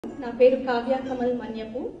నా పేరు Kavya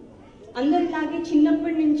Manyapu. అందరిలాగే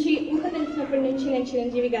చిన్నప్పటి నుంచి ఊహ తెలిసినప్పటి నుంచి నేను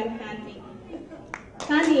చిరంజీవి గారి ఫ్యాన్ని.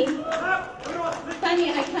 కానీ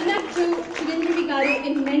I connect to Chiranjeevi garu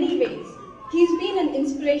in many ways. He's been an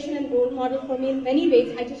inspiration and role model for me in many ways.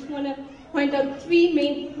 I just want to point out 3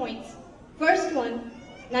 main points. First one,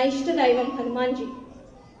 na ishta daivam Hanumanji.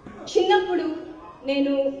 చిన్నప్పుడు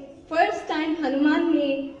నేను first time Hanuman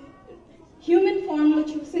ని human form లో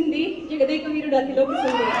చూసింది జగదేక వీరుడు అతిలోక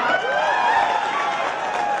సుందరి.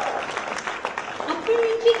 అప్పటి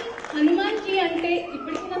నుంచి హనుమాన్జీ అంటే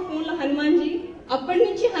ఇప్పటికీ నా ఫోన్ లో హనుమాన్జీ, అప్పటి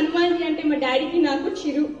నుంచి హనుమాన్జీ అంటే మా డాడీకి నాకు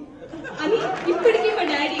చిరు అని, ఇప్పటికీ మా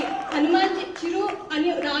డాడీ హనుమాన్జీ చిరు అని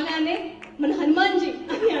రాగానే మన హనుమాన్జీ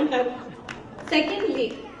అని అంటారు. Secondly,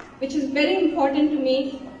 which is very important to me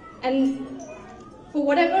and for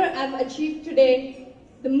whatever I've achieved today,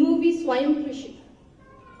 the movie Swayam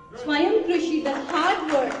Krishi, the hard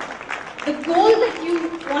work, the goal that you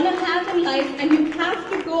want to have in life and you have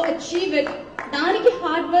to go achieve it. Daniki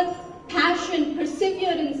hard work, passion,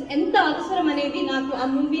 perseverance, enta avasaram anedi naaku aa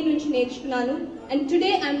movie nunchi nerchukunnanu. And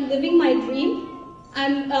today I'm living my dream.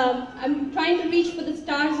 I'm trying to reach for the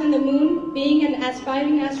stars and the moon. Being an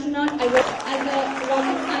aspiring astronaut, I work as a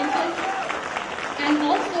rocket scientist. And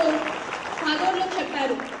also Phagorlo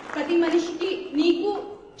chepparu, prati manishiki neeku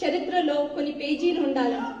చరిత్రలో కొన్ని పేజీలు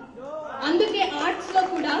ఉండాలి. అందుకే arts లో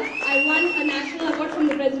కూడా I won a national award from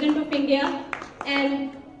the President of India, and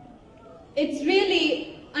it's really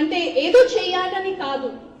అంటే ఏదో చేయాలని కాదు,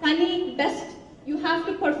 కానీ best, you have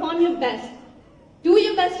to perform your best, do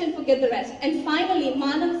your best and forget the rest. And finally,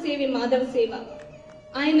 మానవ సేవ మాధవ సేవ.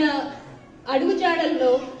 ఆయన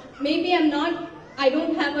అడుగుజాడల్లో maybe I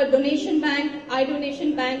don't have a donation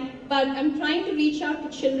bank, but I'm trying to reach out to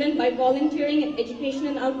children by volunteering in education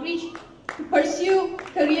and outreach to pursue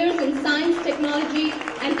careers in science, technology,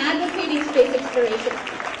 and advocating space exploration.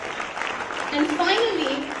 And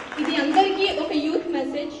finally, idi andariki oka youth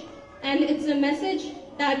message, and it's a message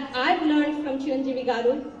that I've learned from Chiranjeevi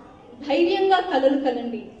garu. ధైర్యంగా కలలు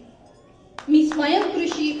కనండి, మీ స్వయం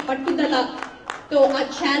కృషి పట్టుదల తో ఆ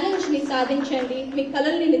challenge ని సాధించండి, మీ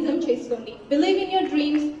కలల్ని నిజం చేసుకోండి. Believe in your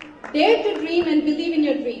dreams, dare to dream and believe in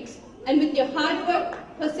your dreams, and with your hard work,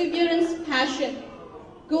 perseverance, passion,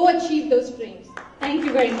 go achieve those dreams. Thank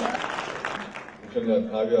you very much. ముఖ్యంగా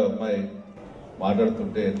కావ్య అమ్మాయి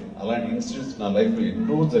మాట్లాడుతుంటే అలాంటి ఇన్సిడెంట్స్ నా లైఫ్ లో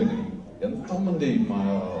ఎన్నో జరిగినాయి. ఎంతో మంది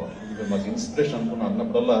మాకు ఇన్స్పిరేషన్ అనుకున్నా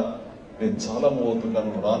అన్నప్పుడల్లా నేను చాలా మూవ్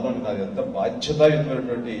అవుతుంటాను. రాను నాది ఎంత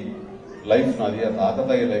బాధ్యతాయుతమైనటువంటి లైఫ్ నాది, అది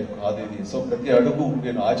ఆకతాయి లైఫ్ కాదు ఇది. సో ప్రతి అడుగు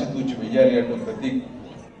నేను ఆచితూచి వెయ్యాలి అంటూ ప్రతి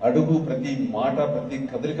అడుగు, ప్రతి మాట, ప్రతి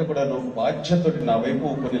కదలిక కూడా నువ్వు బాధ్యతతోటి నా వైపు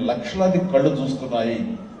కొన్ని లక్షలాది కళ్ళు చూస్తున్నాయి,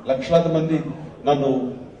 లక్షలాది మంది నన్ను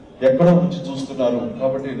ఎక్కడో నుంచి చూస్తున్నారు.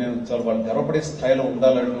 కాబట్టి నేను చాలా వాళ్ళు గర్వపడే స్థాయిలో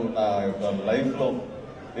ఉండాలంటూ నా యొక్క లైఫ్ లో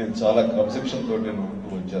నేను చాలా క్రమశిక్షణతో నేను ఉంటూ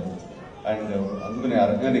వచ్చాను. అండ్ అందుకని ఆ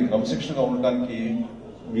రకంగా క్రమశిక్షణగా ఉండడానికి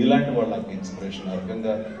మీలాంటి వాళ్ళు నాకు ఇన్స్పిరేషన్. ఆ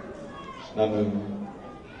రకంగా నన్ను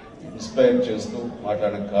ఇన్స్పైర్ చేస్తూ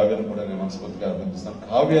మాట్లాడిన కావ్యను కూడా నేను మనస్ఫూర్తిగా అభినందిస్తాను.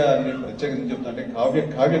 కావ్య అని ప్రత్యేకంగా చెప్తుంటే కావ్య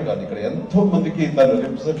కాదు, ఇక్కడ ఎంతో మందికి తను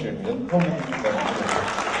రిప్రజెంట్ చేయండి, ఎంతో మందికి.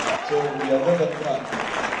 సో మీ అందరి తరఫున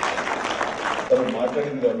తను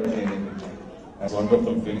మాట్లాడింది కాబట్టి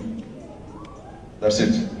వండర్ఫుల్ ఫీలింగ్. That's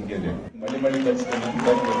it. ఇంకేం మళ్ళీ కలుసుకున్నాను.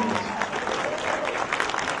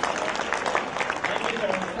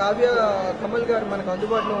 కావ్య కమల్ గారు మనకు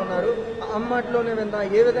అందుబాటులో ఉన్నారు. అమ్మట్లోనే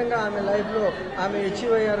విందాం ఏ విధంగా ఆమె లైఫ్లో ఆమె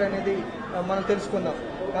అచీవ్ అయ్యారు అనేది మనం తెలుసుకుందాం.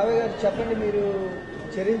 కావ్య గారు చెప్పండి, మీరు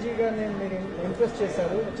చిరంజీవి గారిని మీరు ఇంప్రెస్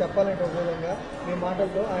చేశారు చెప్పాలంటే ఒక విధంగా మీ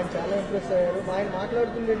మాటలతో. ఆయన చాలా ఇంప్రెస్ అయ్యారు. ఆయన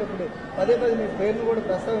మాట్లాడుతుండేటప్పుడు పదే మీ పేరును కూడా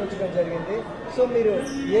ప్రస్తావించడం జరిగింది. సో మీరు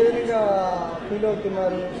ఏ విధంగా ఫీల్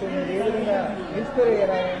అవుతున్నారు, సో మీరు ఏ విధంగా ఇన్స్పైర్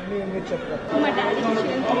అయ్యారా మీరు చెప్తారు. మా డాడీకి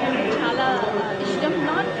చిరంజీవి అంటే చాలా ఇష్టం.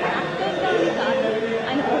 నాట్ యాక్టర్గా కాదు,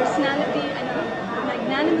 ఆయన పర్సనాలిటీ, ఆయన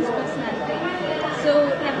మ్యాగ్నానిమస్ పర్సనాలిటీ. సో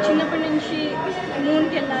నాకు చిన్నప్పటి నుంచి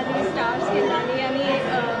మూన్కి వెళ్ళాలి, స్టార్స్కి వెళ్ళాలి అని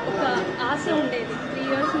ఒక ఆశ ఉండేది 3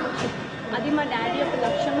 years నుంచి. అది మా డాడీ ఒక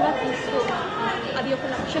లక్ష్యంగా అది ఒక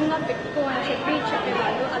లక్ష్యంగా పెట్టుకో అని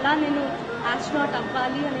చెప్పేవాళ్ళు. అలా నేను ఆస్ట్రోనాట్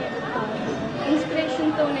అవ్వాలి అనే ఒక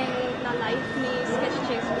ఇన్స్పిరేషన్తో నేను నా లైఫ్ని స్కెచ్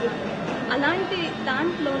చేసుకున్నాను. అలాంటి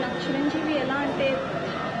దాంట్లో నాకు చిరంజీవి ఎలా అంటే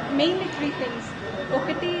మెయిన్లీ 3 things.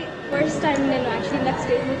 ఒకటి, ఫస్ట్ టైం నేను యాక్చువల్లీ ఇందాక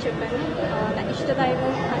స్టేజ్ మీద చెప్పాను, నా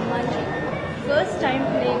ఇష్టదైవం హనుమాన్జీ. ఫస్ట్ టైం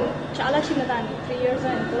నేను చాలా చిన్నదాన్ని, 3 years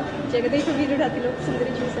ఎంతో, జగదేక వీరుడు అతిలోక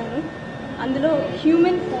సుందరి చూశాను. అందులో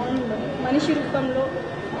హ్యూమన్ ఫార్మ్లో, మనిషి రూపంలో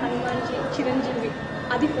హనుమాన్జీ, చిరంజీవి,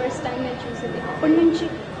 అది ఫస్ట్ టైం నేను చూసింది. అప్పటి నుంచి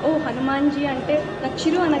హనుమాన్జీ అంటే నాకు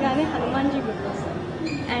చిరు అనగానే హనుమాన్జీ గుర్తొస్తాను.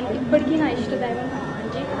 అండ్ ఇప్పటికీ నా ఇష్టదైవం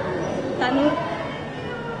హనుమాన్జీ. తను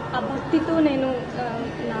ఆ భక్తితో నేను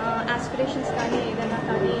నా ఆస్పిరేషన్స్ కానీ ఏదైనా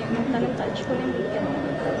కానీ తనని తలుచుకునే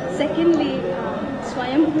ముందుకెళ్ళాను. సెకండ్లీ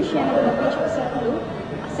స్వయం కృషి అనే మూవీ చూసినప్పుడు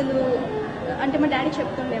అసలు అంటే మా డాడీ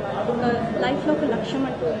చెప్తుండేవాళ్ళు ఒక లైఫ్లో ఒక లక్ష్యం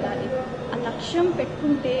అంటూ ఉండాలి. ఆ లక్ష్యం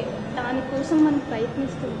పెట్టుకుంటే దానికోసం మనం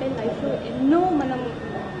ప్రయత్నిస్తుంటే లైఫ్లో ఎన్నో మనం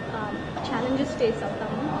ఛాలెంజెస్ ఫేస్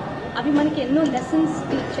అవుతాము. అవి మనకి ఎన్నో లెసన్స్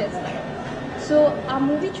టీచ్ చేస్తాయి. సో ఆ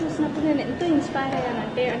మూవీ చూసినప్పుడు నేను ఎంతో ఇన్స్పైర్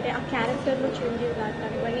అయ్యానంటే ఆ క్యారెక్టర్లో చిరంజీవి గారు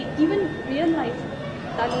కానివ్వండి, ఈవెన్ రియల్ లైఫ్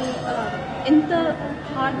తను ఎంత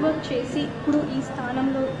హార్డ్ వర్క్ చేసి ఇప్పుడు ఈ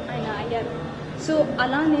స్థానంలో ఆయన అయ్యారు. సో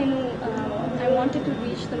అలా నేను I wanted to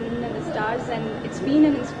reach the moon and the stars and it's been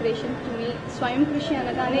an inspiration to me. స్వయం కృషి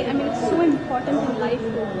అనగానే it's so important in life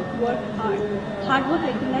to work hard work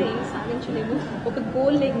లేకుండా ఏమి సాధించలేము. ఒక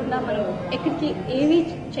గోల్ లేకుండా మనం ఎక్కడికి ఏమీ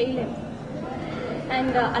చేయలేము.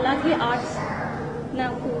 అండ్ అలాగే ఆర్ట్స్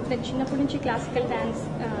నేను చిన్నప్పటి నుంచి క్లాసికల్ డ్యాన్స్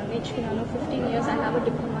నేర్చుకున్నాను. 15 years I have a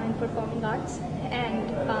diploma in performing arts.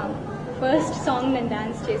 And first song నేను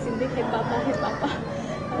డ్యాన్స్ చేసింది హే పాపా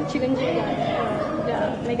చిరంజీవి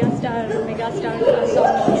గారు మెగాస్టార్ సాంగ్.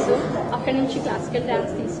 సో అక్కడి నుంచి క్లాసికల్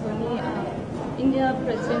డ్యాన్స్ తీసుకొని ఇండియా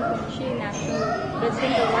ప్రెసిడెంట్ నుంచి national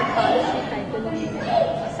president award college title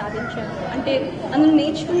సాధించాను. అంటే అందులో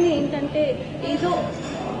నేర్చుకుంది ఏంటంటే ఏదో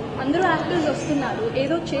అందరూ యాక్టర్స్ వస్తున్నారు,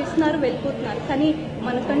 ఏదో చేస్తున్నారు, వెళ్ళిపోతున్నారు, కానీ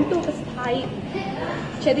మనకంటూ ఒక స్థాయి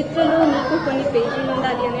చరిత్రలో నీకు కొన్ని పేజీలు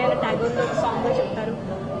ఉండాలి అని ఆయన ట్యాగోర్లో ఒక సాంగ్లో చెప్తారు.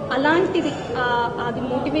 అలాంటిది అది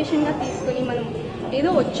మోటివేషన్గా తీసుకొని మనం ఏదో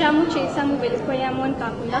వచ్చాము చేసాము వెళ్ళిపోయాము అని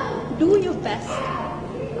కాకుండా డూ యువర్ బెస్ట్.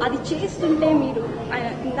 అది చేస్తుంటే మీరు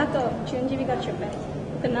ఇందాక చిరంజీవి గారు చెప్పారు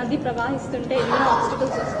ఒక నది ప్రవాహిస్తుంటే ఎన్నో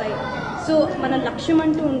ఆబ్స్టికల్స్ వస్తాయి. సో మన లక్ష్యం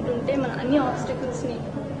అంటూ ఉంటుంటే మన అన్ని ఆబ్స్టికల్స్ని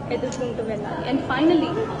ఎదుర్కొంటూ వెళ్ళాలి. అండ్ ఫైనలీ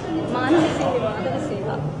మాధవ సేవ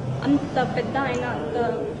అంత పెద్ద ఆయన అంత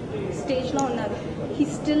స్టేజ్లో ఉన్నారు. He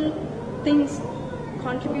still things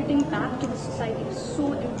contributing back to the society is so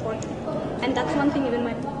important, and that's one thing even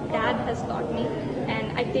my dad has taught me, and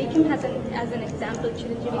I take him as an example.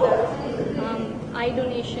 Chiranjeevi garu eye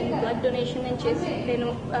donation, blood donation and chesi nenu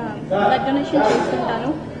blood donation chestuntanu,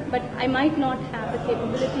 but I might not have the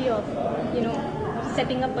capability of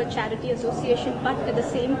setting up a charity association, but at the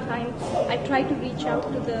same time I try to reach out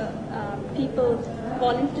to the people.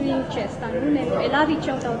 Volunteering చేస్తాను. నేను ఎలా reach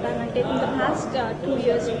out అవుతానంటే in the past 2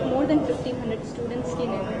 years more than 1500 స్టూడెంట్స్కి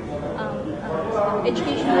నేను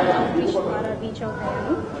educational outreach ద్వారా reach out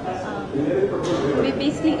అయ్యాను. వి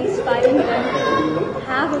basically inspiring them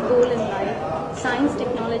have a goal in life. Science,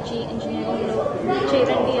 technology, ఇంజనీరింగ్లో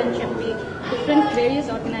చేరండి అని చెప్పి డిఫరెంట్ వేరియస్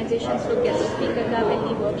ఆర్గనైజేషన్స్లో గెస్ట్ స్పీకర్గా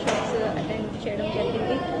వెళ్ళి వర్క్షాప్స్ అటెండ్ చేయడం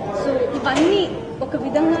జరిగింది. సో ఇవన్నీ ఒక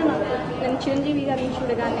విధంగా నాకు నేను చిరంజీవి గారిని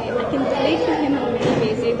చూడగానే I can relate to him in many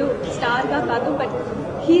ways. ఏదో స్టార్గా కాదు, but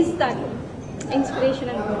he's that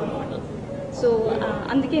inspiration and role model. So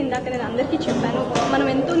అందుకే ఇందాక నేను అందరికీ చెప్పాను, మనం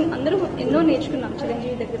అందరూ ఎన్నో నేర్చుకున్నాం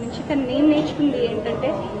చిరంజీవి దగ్గర నుంచి, కానీ నేను నేర్చుకుంది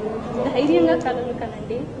ఏంటంటే ధైర్యంగా కళలు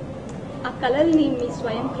కనండి. ఆ కళల్ని మీ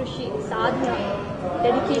స్వయం కృషి, సాధన,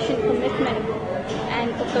 డెడికేషన్, కమిట్మెంట్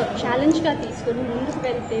అండ్ ఒక ఛాలెంజ్గా తీసుకొని ముందుకు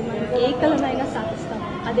వెళ్తే మనం ఏ కళనైనా సాధిస్తాము.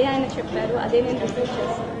 అదే ఆయన చెప్పారు, అదే నేను రిపీట్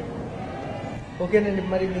చేస్తాను. ఓకేనండి,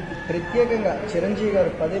 మరి మీకు ప్రత్యేకంగా చిరంజీవి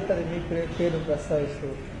గారు పదే మీ పేరు ప్రస్తావిస్తూ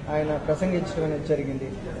ఆయన ప్రసంగించడం అనేది జరిగింది.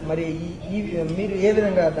 మరి మీరు ఏ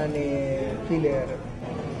విధంగా దాన్ని ఫీల్ అయ్యారు?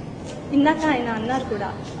 ఇందాక ఆయన అన్నారు కూడా,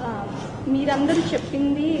 మీరందరూ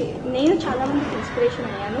చెప్పింది నేను చాలామందికి ఇన్స్పిరేషన్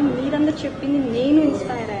అయ్యాను, మీరందరూ చెప్పింది నేను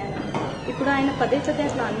ఇన్స్పైర్ అయ్యాను. ఇప్పుడు ఆయన పదే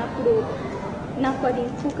అట్లా అన్నప్పుడు నాకు అది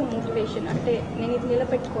ఇంకొక మోటివేషన్. అంటే నేను ఇది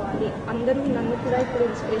నిలబెట్టుకోవాలి, అందరూ నన్ను కూడా ఇప్పుడు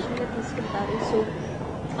ఇన్స్పిరేషన్గా తీసుకుంటారు. సో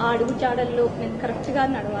ఆ అడుగు జాడల్లో నేను కరెక్ట్గా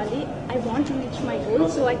నడవాలి. I want to reach my goal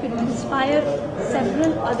so I could inspire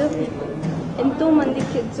several other people. ఎంతోమంది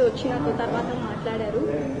కిడ్స్ వచ్చి నాతో తర్వాత మాట్లాడారు,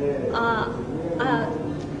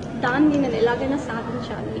 దాన్ని నేను ఎలాగైనా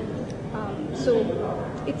సాధించాలి. So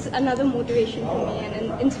it's another motivation for me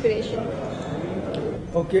and inspiration.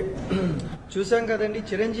 Okay, చూసాం కదండి,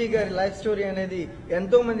 చిరంజీవి గారి లైఫ్ స్టోరీ అనేది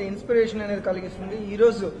ఎంతో మంది ఇన్స్పిరేషన్ అనేది కలిగిస్తుంది.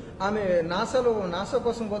 ఈరోజు ఆమె నాసా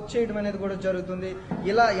కోసం వర్క్ చేయడం అనేది కూడా జరుగుతుంది.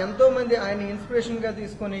 ఇలా ఎంతో మంది ఆయన ఇన్స్పిరేషన్ గా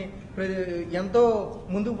తీసుకొని ఎంతో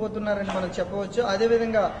ముందుకు పోతున్నారని మనం చెప్పవచ్చు.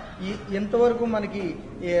 అదేవిధంగా ఎంతవరకు మనకి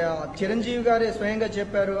చిరంజీవి గారే స్వయంగా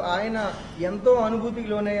చెప్పారు, ఆయన ఎంతో అనుభూతికి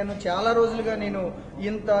లోనయ్యాను, చాలా రోజులుగా నేను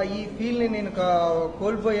ఈ ఫీల్డ్ని నేను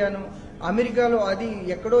కోల్పోయాను. అమెరికాలో అది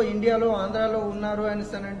ఎక్కడో ఇండియాలో ఆంధ్రాలో ఉన్నారు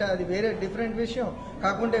అనిస్తానంటే అది వేరే డిఫరెంట్ విషయం.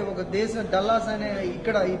 కాకుంటే ఒక దేశం డల్లాస్ అనే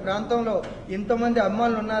ఇక్కడ ఈ ప్రాంతంలో ఇంతమంది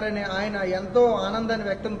అమ్మాయిలు ఉన్నారని ఆయన ఎంతో ఆనందాన్ని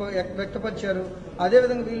వ్యక్తపరిచారు.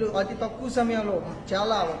 అదేవిధంగా వీళ్ళు అతి తక్కువ సమయంలో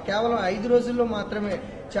కేవలం 5 రోజుల్లో మాత్రమే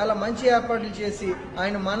చాలా మంచి ఏర్పాట్లు చేసి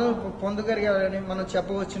ఆయన మనల్ని పొందగలిగారని మనం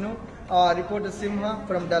చెప్పవచ్చును. Reporter Simha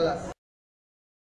from Dallas.